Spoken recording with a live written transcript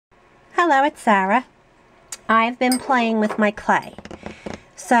Hello, it's Sarah. I've been playing with my clay.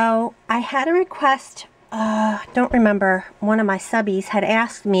 So I had a request, don't remember, one of my subbies had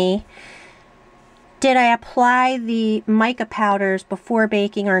asked me, did I apply the mica powders before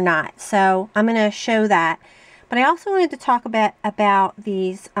baking or not? So I'm going to show that. But I also wanted to talk about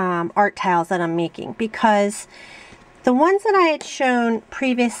these art tiles that I'm making, because the ones that I had shown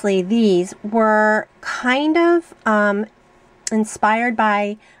previously, these were kind of inspired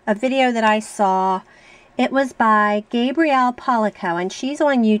by a video that I saw. It was by Gabrielle Polico, and she's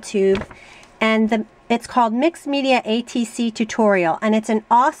on YouTube, and it's called Mixed Media ATC Tutorial, and it's an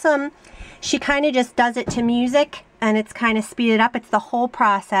awesome, she kind of just does it to music, and it's kind of speeded up. It's the whole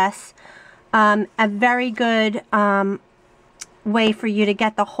process. A very good way for you to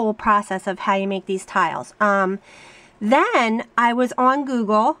get the whole process of how you make these tiles. Then I was on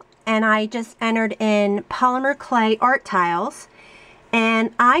Google and I just entered in polymer clay art tiles,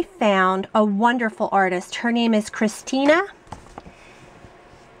 and I found a wonderful artist. Her name is Christina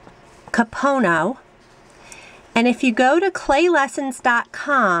Capono, and if you go to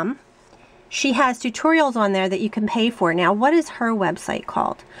claylessons.com, she has tutorials on there that you can pay for. Now, what is her website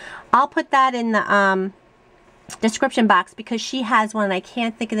called? I'll put that in the description box, because she has one and I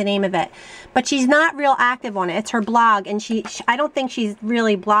can't think of the name of it. But she's not real active on it. It's her blog, and I don't think she's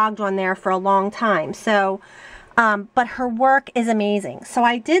really blogged on there for a long time. So, but her work is amazing. So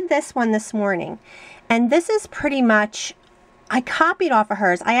I did this one this morning, and this is pretty much, I copied off of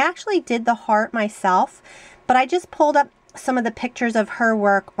hers. I actually did the heart myself, but I just pulled up some of the pictures of her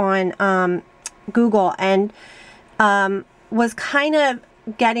work on Google, and was kind of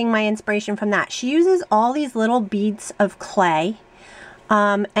getting my inspiration from that. She uses all these little beads of clay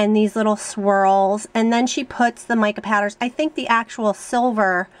and these little swirls, and then she puts the mica powders. I think the actual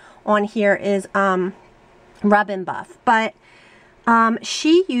silver on here is Rub and Buff, but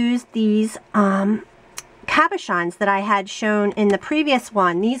she used these cabochons that I had shown in the previous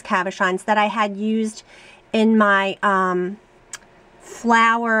one, these cabochons that I had used in my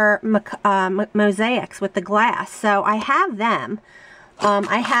flower mosaics with the glass. So I have them.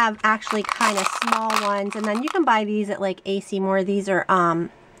 I have actually kind of small ones, and then you can buy these at like AC Moore. These are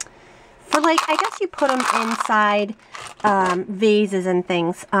for, like, I guess you put them inside vases and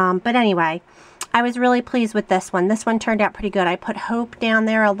things. But anyway, I was really pleased with this one. This one turned out pretty good. I put Hope down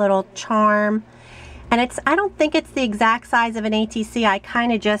there, a little charm, and I don't think it's the exact size of an ATC. I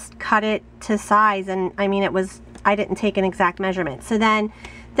kind of just cut it to size, and I mean, I didn't take an exact measurement. So then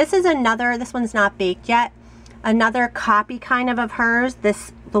this is another, this one's not baked yet. Another copy kind of hers,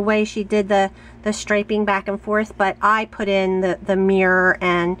 the way she did the striping back and forth, but I put in the mirror,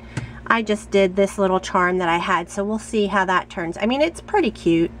 and I just did this little charm that I had. So we'll see how that turns. I mean, it's pretty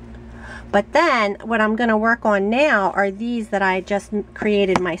cute. But then what I'm going to work on now are these that I just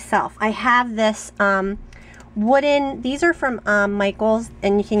created myself. I have this wooden, these are from Michael's,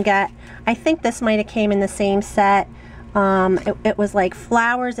 and you can get, I think this might have came in the same set. It was like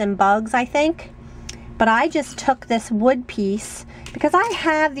flowers and bugs, I think. But I just took this wood piece, because I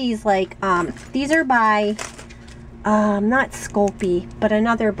have these, like, these are by, not Sculpey, but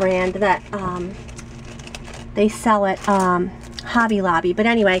another brand that they sell at Hobby Lobby. But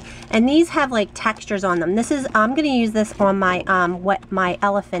anyway, and these have like textures on them. This is, I'm going to use this on my my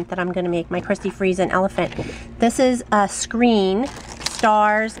elephant that I'm going to make, my Christy Friesen elephant. This is a screen,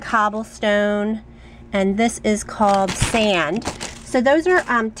 stars, cobblestone, and this is called sand. So those are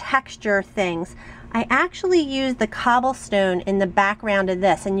texture things. I actually used the cobblestone in the background of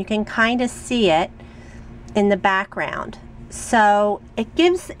this, and you can kind of see it in the background. So it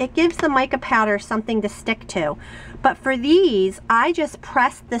gives the mica powder something to stick to. But for these, I just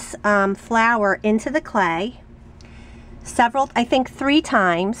pressed this flower into the clay I think 3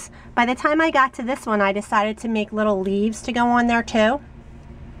 times. By the time I got to this one, I decided to make little leaves to go on there too.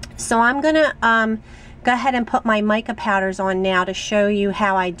 So I'm gonna go ahead and put my mica powders on now to show you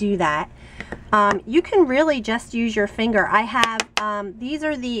how I do that. You can really just use your finger. I have, these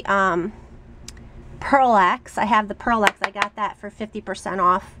are the Pearl X. I have the Pearl X. I got that for 50%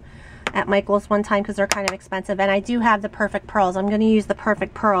 off at Michael's one time, because they're kind of expensive. And I do have the Perfect Pearls. I'm going to use the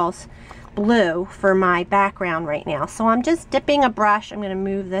Perfect Pearls blue for my background right now. So I'm just dipping a brush. I'm going to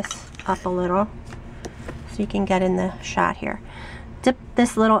move this up a little so you can get in the shot here. Dip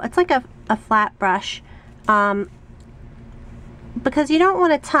this little, it's like a flat brush. Because you don't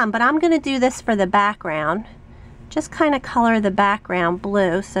want a ton, but I'm going to do this for the background. Just kind of color the background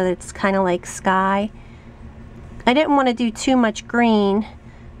blue so that it's kind of like sky. I didn't want to do too much green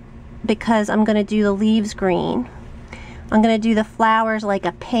because I'm going to do the leaves green. I'm going to do the flowers like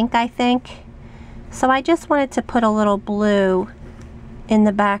a pink, I think. So I just wanted to put a little blue in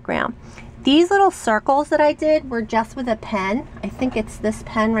the background. These little circles that I did were just with a pen. I think it's this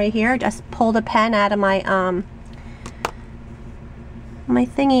pen right here. Just pulled a pen out of my my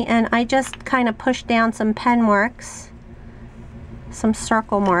thingy, and I just kind of pushed down some pen marks, some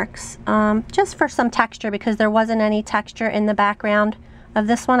circle marks, just for some texture, because there wasn't any texture in the background of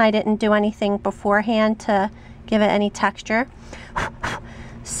this one. I didn't do anything beforehand to give it any texture.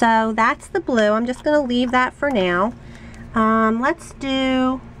 So that's the blue. I'm just going to leave that for now. Let's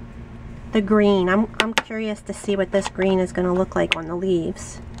do the green. I'm curious to see what this green is going to look like on the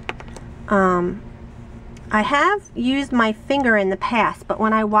leaves. I have used my finger in the past, but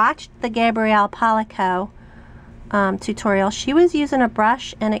when I watched the Gabrielle Polico tutorial, she was using a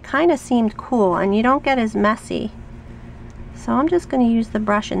brush and it kind of seemed cool, and you don't get as messy. So I'm just going to use the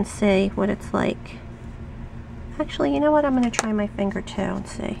brush and see what it's like. Actually, you know what? I'm going to try my finger too and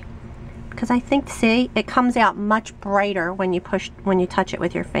see. Because I think, see, it comes out much brighter when you touch it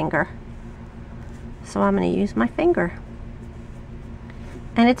with your finger. So I'm going to use my finger.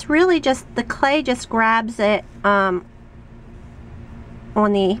 And it's really just, the clay just grabs it on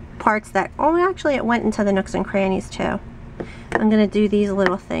the parts that, oh, actually it went into the nooks and crannies too. I'm going to do these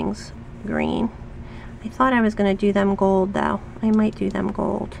little things green. I thought I was going to do them gold though. I might do them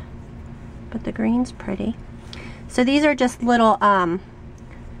gold. But the green's pretty. So these are just little,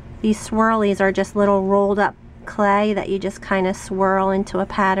 these swirlies are just little rolled up clay that you just kind of swirl into a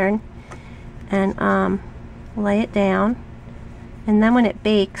pattern and lay it down. And then when it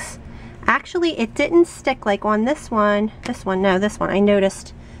bakes, actually it didn't stick like on this one, I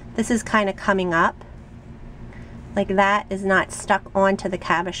noticed this is kind of coming up. Like that is not stuck onto the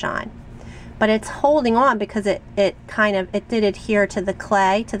cabochon. But it's holding on because it did adhere to the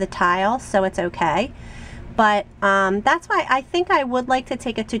clay, to the tile, so it's okay. But that's why I think I would like to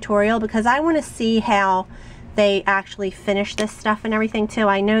take a tutorial, because I want to see how they actually finish this stuff and everything too.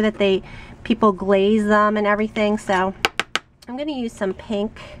 I know that people glaze them and everything, so I'm going to use some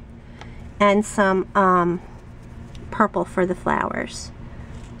pink and some purple for the flowers.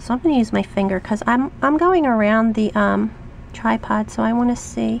 So I'm going to use my finger because I'm going around the tripod, so I want to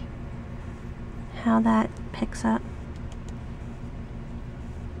see how that picks up.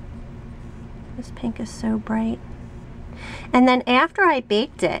 This pink is so bright. And then after I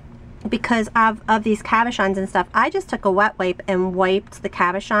baked it, because of these cabochons and stuff, I just took a wet wipe and wiped the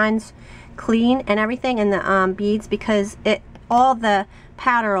cabochons clean and everything, and the beads, because all the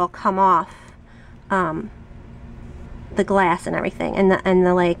powder will come off the glass and everything, and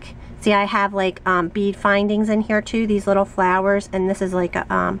the like, see, I have like bead findings in here too, these little flowers, and this is like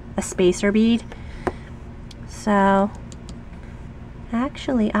a spacer bead. So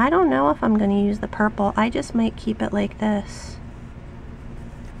actually, I don't know if I'm going to use the purple. I just might keep it like this.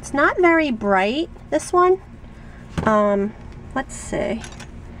 It's not very bright, this one. Let's see. I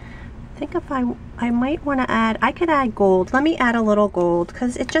think if I might want to add, I could add gold. Let me add a little gold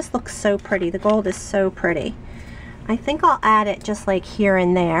because it just looks so pretty. The gold is so pretty. I think I'll add it just like here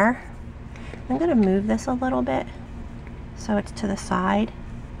and there. I'm going to move this a little bit so it's to the side.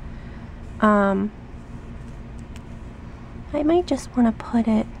 I might just want to put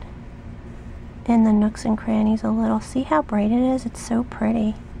it in the nooks and crannies a little. See how bright it is? It's so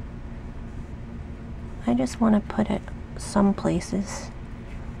pretty. I just want to put it some places.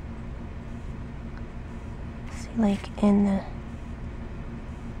 See, like in the...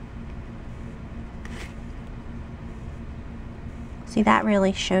 See, that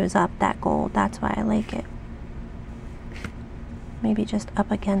really shows up, that gold. That's why I like it. Maybe just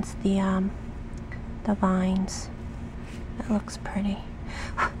up against the vines. That looks pretty.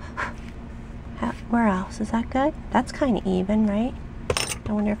 Where else? Is that good? That's kind of even, right?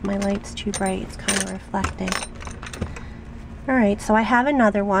 I wonder if my light's too bright. It's kind of reflecting. Alright, so I have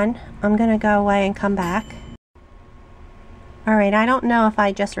another one. I'm going to go away and come back. Alright, I don't know if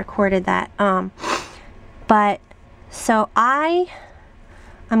I just recorded that. But, so I'm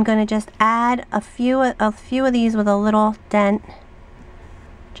going to just add a few of these with a little dent.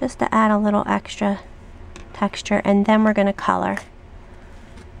 Just to add a little extra texture, and then we're going to color.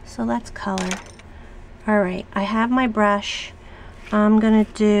 So let's color. Alright, I have my brush. I'm going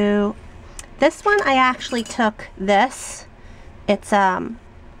to do this one. I actually took this. It's a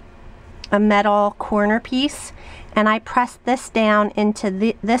metal corner piece, and I pressed this down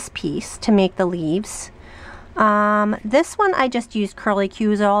into this piece to make the leaves. This one I just used curly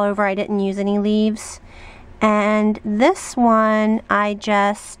cues all over. I didn't use any leaves. And this one I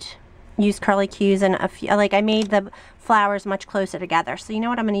just used curly cues and a few, like I made the flowers much closer together. So you know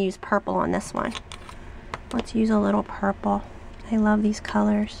what, I'm going to use purple on this one. Let's use a little purple. I love these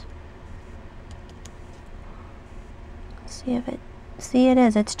colors. Let's see if it See, it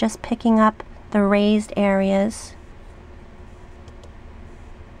is. It's just picking up the raised areas.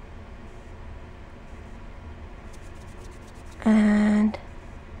 And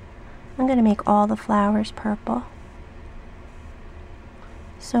I'm going to make all the flowers purple.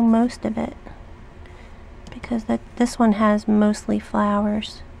 So most of it. Because this one has mostly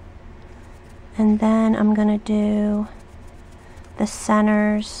flowers. And then I'm going to do the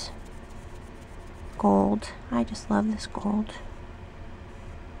centers gold. I just love this gold.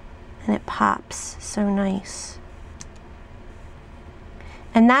 And it pops so nice.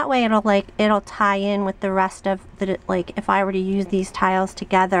 And that way it'll tie in with the rest of the, like if I were to use these tiles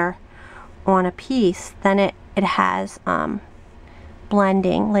together on a piece, then it has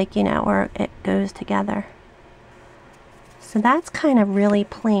blending, like, you know, or it goes together. So that's kind of really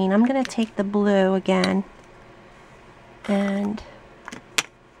plain. I'm going to take the blue again and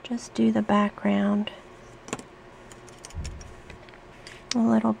just do the background a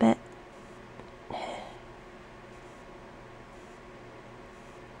little bit.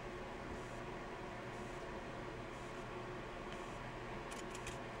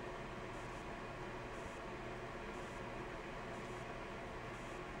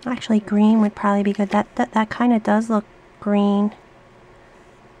 Actually, green would probably be good. That kind of does look green.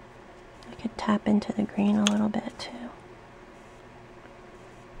 I could tap into the green a little bit too.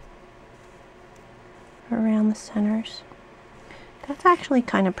 Around the centers. That's actually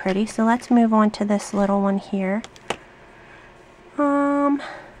kind of pretty. So let's move on to this little one here.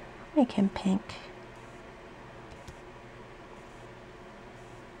 Make him pink.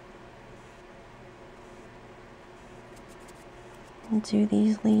 And do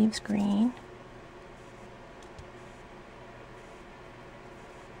these leaves green.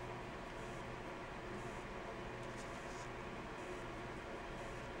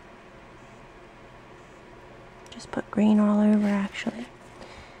 Just put green all over actually.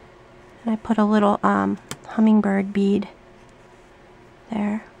 And I put a little hummingbird bead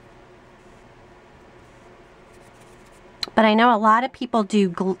there. But I know a lot of people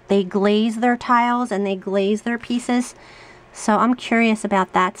do, they glaze their tiles and they glaze their pieces. So I'm curious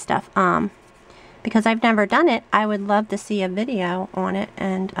about that stuff. Because I've never done it, I would love to see a video on it.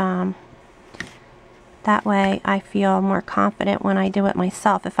 And that way I feel more confident when I do it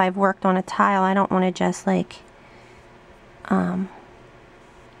myself. If I've worked on a tile, I don't want to just like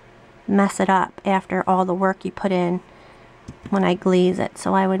mess it up after all the work you put in when I glaze it.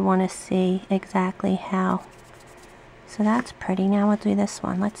 So I would want to see exactly how. So that's pretty. Now we'll do this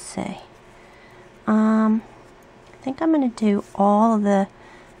one. Let's see. I think I'm going to do all of the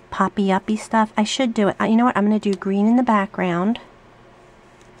poppy-uppy stuff. I should do it. You know what? I'm going to do green in the background.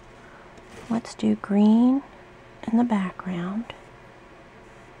 Let's do green in the background.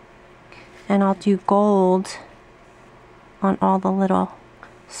 And I'll do gold on all the little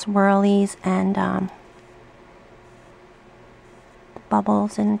swirlies and the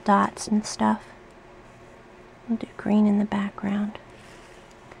bubbles and dots and stuff. I'll do green in the background.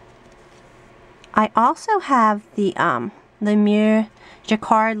 I also have the Lemure,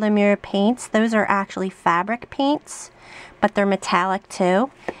 Jacquard Lemure paints. Those are actually fabric paints, but they're metallic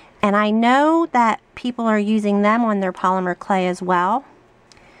too. And I know that people are using them on their polymer clay as well.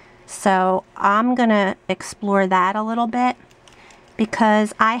 So I'm going to explore that a little bit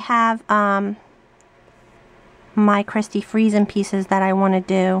because I have my Christy Friesen pieces that I want to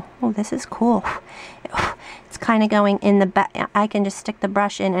do. Oh, this is cool. It's kind of going in the back. I can just stick the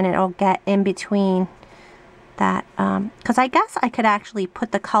brush in and it'll get in between that. Because I guess I could actually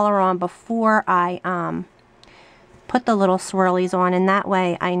put the color on before I put the little swirlies on, and that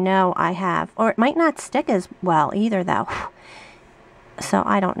way I know I have, or it might not stick as well either though. So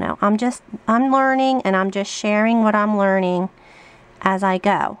I don't know. I'm learning, and I'm just sharing what I'm learning as I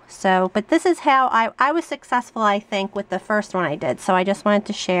go. So, but this is how I was successful, I think, with the first one I did. So I just wanted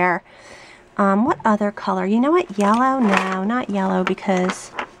to share. What other color? You know what? Yellow? No, not yellow, because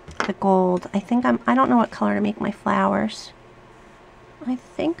the gold. I don't know what color to make my flowers. I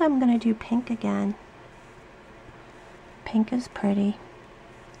think I'm going to do pink again. Pink is pretty.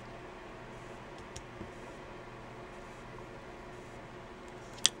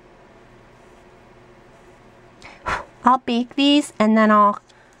 I'll bake these and then I'll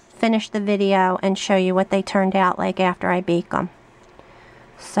finish the video and show you what they turned out like after I bake them.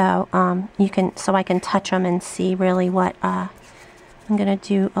 So so I can touch them and see really what I'm gonna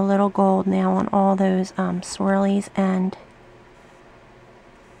do. A little gold now on all those swirlies and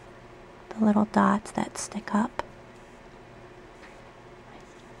the little dots that stick up.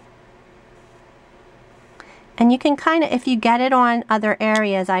 And you can kind of, if you get it on other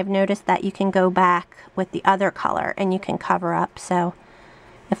areas, I've noticed that you can go back with the other color and you can cover up. So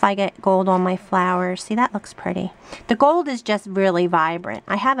if I get gold on my flowers, see, that looks pretty. The gold is just really vibrant.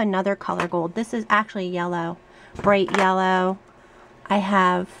 I have another color gold. This is actually yellow, bright yellow. I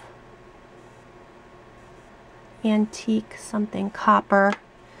have antique something, copper.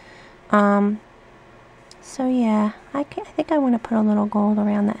 So yeah, I think I want to put a little gold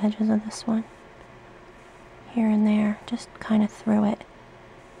around the edges of this one. Here and there, just kind of through it.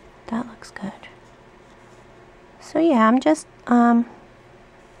 That looks good. So yeah, I'm just kind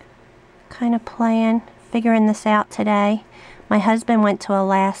of playing, figuring this out today. My husband went to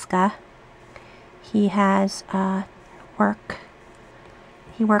Alaska. He has work.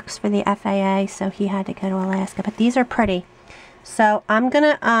 He works for the FAA, so he had to go to Alaska. But these are pretty. So I'm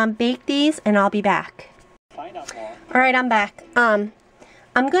gonna bake these, and I'll be back. All right, I'm back. I'm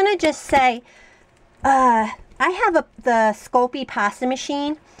gonna just say, I have the Sculpey pasta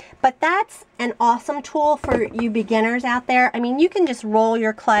machine, but that's an awesome tool for you beginners out there. I mean, you can just roll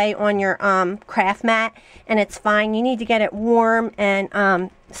your clay on your craft mat, and it's fine. You need to get it warm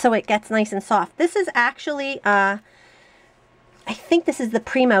and so it gets nice and soft. This is actually, I think this is the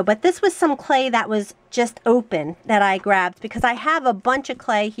Primo, but this was some clay that was just open that I grabbed because I have a bunch of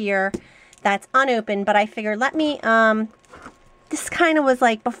clay here that's unopened, but I figured let me, this kind of was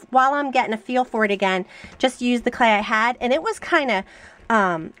like, while I'm getting a feel for it again, just use the clay I had, and it was kind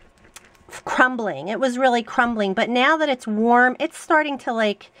of crumbling. It was really crumbling, but now that it's warm, it's starting to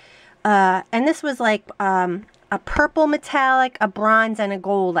like, and this was like a purple metallic, a bronze, and a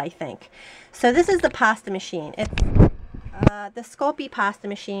gold, I think. So this is the pasta machine. It's the Sculpey pasta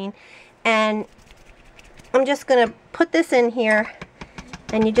machine, and I'm just going to put this in here,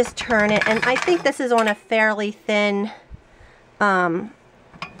 and you just turn it, and I think this is on a fairly thin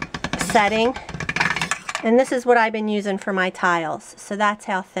setting, and this is what I've been using for my tiles, so that's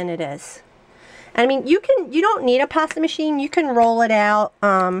how thin it is. I mean, you don't need a pasta machine. You can roll it out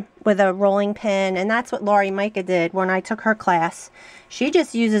with a rolling pin, and that's what Laurie Micah did when I took her class. She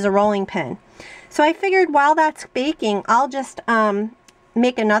just uses a rolling pin. So I figured while that's baking, I'll just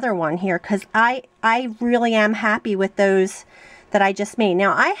make another one here, because I really am happy with those that I just made.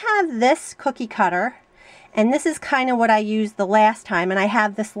 Now I have this cookie cutter, and this is kind of what I used the last time, and I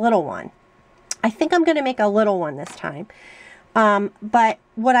have this little one. I think I'm going to make a little one this time. But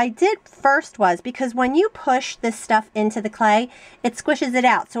what I did first was, because when you push this stuff into the clay, it squishes it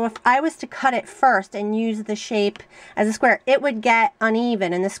out. So if I was to cut it first and use the shape as a square, it would get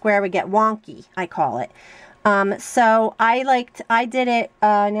uneven and the square would get wonky, I call it. So I did it,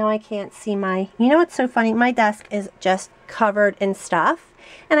 now I can't see my, you know what's so funny? My desk is just covered in stuff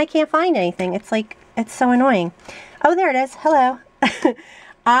and I can't find anything. It's like, it's so annoying. Oh, there it is. Hello.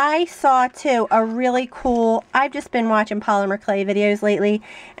 I saw too a really cool, I've just been watching polymer clay videos lately,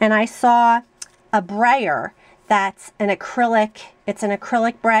 and I saw a brayer that's an acrylic, it's an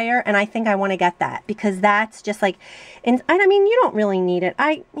acrylic brayer, and I think I want to get that, because that's just like, and I mean, you don't really need it.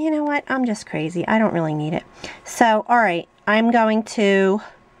 You know what, I'm just crazy. I don't really need it. So, alright, I'm going to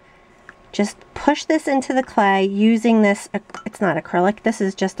just push this into the clay using this, it's not acrylic, this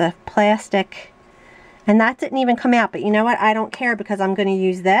is just a plastic. And that didn't even come out, but you know what? I don't care, because I'm going to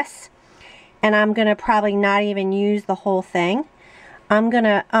use this. And I'm going to probably not even use the whole thing. I'm going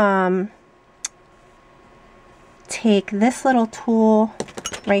to take this little tool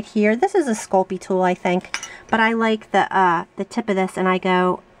right here. This is a Sculpey tool, I think. But I like the tip of this, and I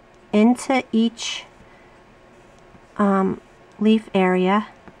go into each leaf area.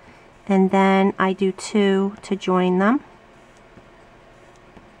 And then I do 2 to join them.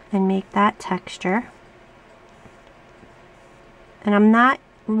 And make that texture. And I'm not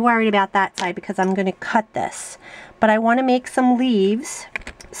worried about that side because I'm going to cut this. But I want to make some leaves.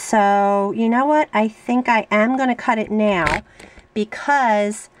 So, you know what? I think I am going to cut it now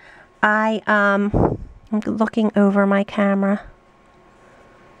because I'm looking over my camera.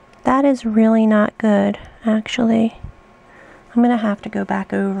 That is really not good, actually. I'm going to have to go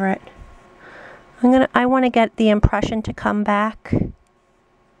back over it. I want to get the impression to come back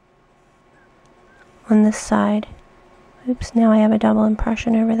on this side. Oops, now I have a double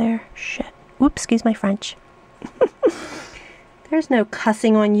impression over there. Shit. Oops, excuse my French. There's no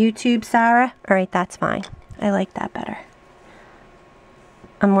cussing on YouTube, Sarah. Alright, that's fine. I like that better.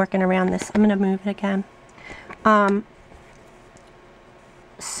 I'm working around this. I'm going to move it again.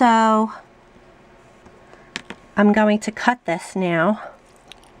 So, I'm going to cut this now.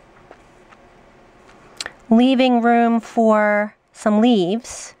 Leaving room for some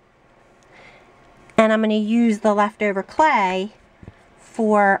leaves. And I'm going to use the leftover clay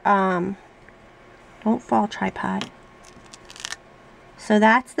for Don't fall, tripod. So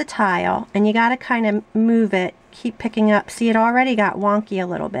that's the tile, and you got to kind of move it, keep picking up. See, it already got wonky a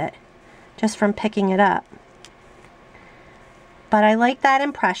little bit just from picking it up. But I like that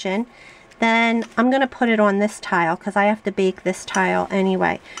impression. Then I'm going to put it on this tile because I have to bake this tile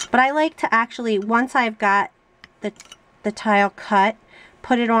anyway. But I like to actually, once I've got the tile cut,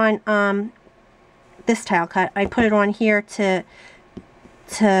 put it on this tile cut. I put it on here to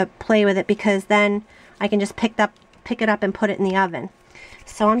play with it, because then I can just pick it up and put it in the oven.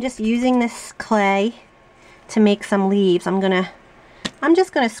 So I'm just using this clay to make some leaves. I'm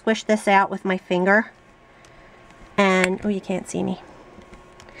just gonna squish this out with my finger. And oh, you can't see me.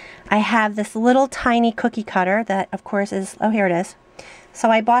 I have this little tiny cookie cutter that, of course, is, oh, here it is. So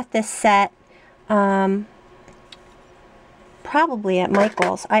I bought this set probably at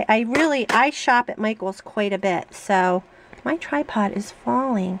Michael's. I shop at Michael's quite a bit. So my tripod is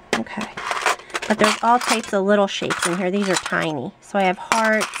falling. Okay. But there's all types of little shapes in here. These are tiny. So I have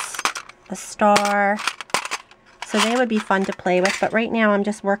hearts, a star. So they would be fun to play with. But right now I'm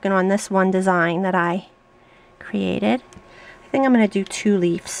just working on this one design that I created. I think I'm going to do 2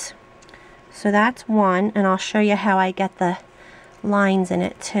 leaves. So that's one, and I'll show you how I get the lines in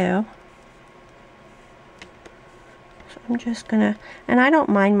it too. So I'm just going to, and I don't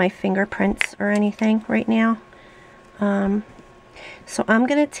mind my fingerprints or anything right now. So I'm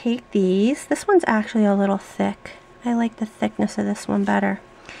going to take these. This one's actually a little thick. I like the thickness of this one better.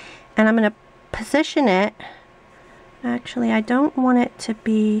 And I'm going to position it. Actually, I don't want it to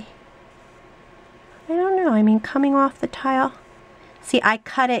be, I don't know, I mean, coming off the tile. See, I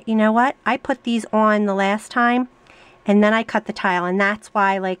cut it, you know what? I put these on the last time, and then I cut the tile, and that's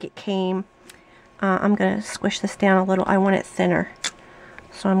why, like, it came, I'm going to squish this down a little. I want it thinner.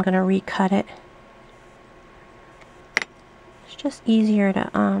 So I'm going to recut it. Just easier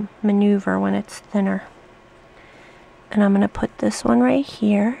to maneuver when it's thinner. And I'm going to put this one right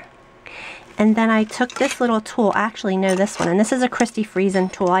here. And then I took this little tool, actually no, this one, and this is a Christy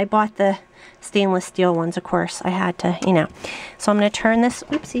Friesen tool. I bought the stainless steel ones, of course. I had to, you know. So I'm going to turn this,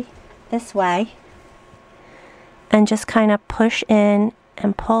 oopsie, this way, and just kind of push in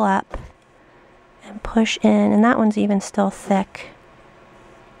and pull up and push in. And that one's even still thick,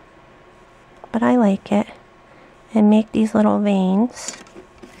 but I like it. And make these little veins.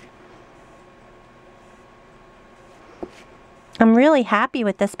 I'm really happy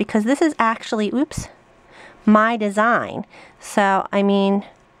with this because this is actually, oops, my design. So, I mean,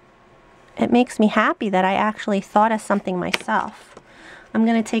 it makes me happy that I actually thought of something myself. I'm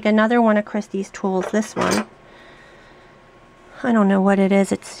going to take another one of Christy's tools, this one. I don't know what it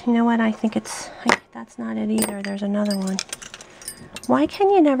is. It's, you know what, I think it's, that's not it either. There's another one. Why can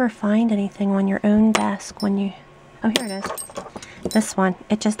you never find anything on your own desk when you... Oh, here it is. This one.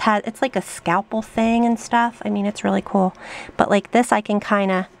 It just has, it's like a scalpel thing and stuff. I mean, it's really cool. But like this, I can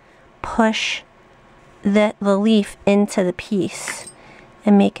kind of push the leaf into the piece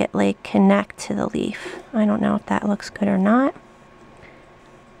and make it like connect to the leaf. I don't know if that looks good or not.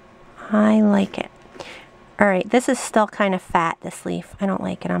 I like it. Alright, this is still kind of fat, this leaf. I don't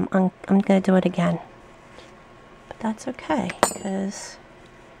like it. I'm going to do it again. But that's okay, because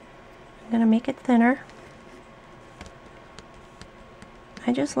I'm going to make it thinner.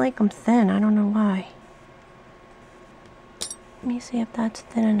 I just like them thin. I don't know why. Let me see if that's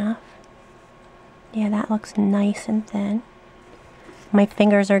thin enough. Yeah, that looks nice and thin. My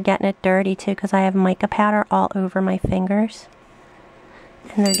fingers are getting it dirty too because I have mica powder all over my fingers.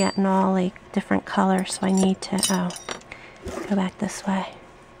 And they're getting all like different colors, so I need to go back this way.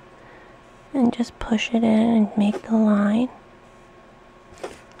 And just push it in and make the line.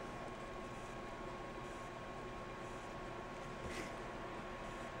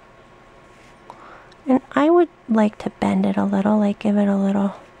 And I would like to bend it a little, like give it a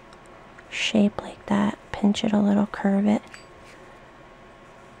little shape like that. Pinch it a little, curve it.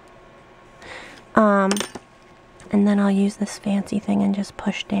 And then I'll use this fancy thing and just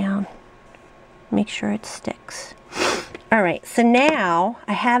push down. Make sure it sticks. Alright, so now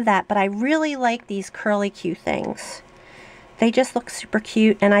I have that, but I really like these curly Q things. They just look super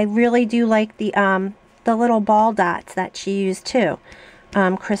cute, and I really do like the little ball dots that she used too.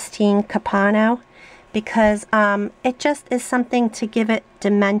 Christine Capano. Because it just is something to give it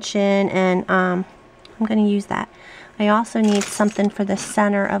dimension, and I'm going to use that. I also need something for the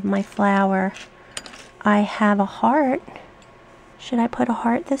center of my flower. I have a heart. Should I put a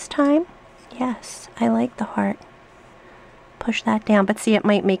heart this time? Yes, I like the heart. Push that down, but see, it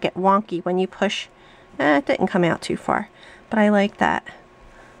might make it wonky when you push. It didn't come out too far, but I like that.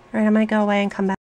 Alright, I'm going to go away and come back.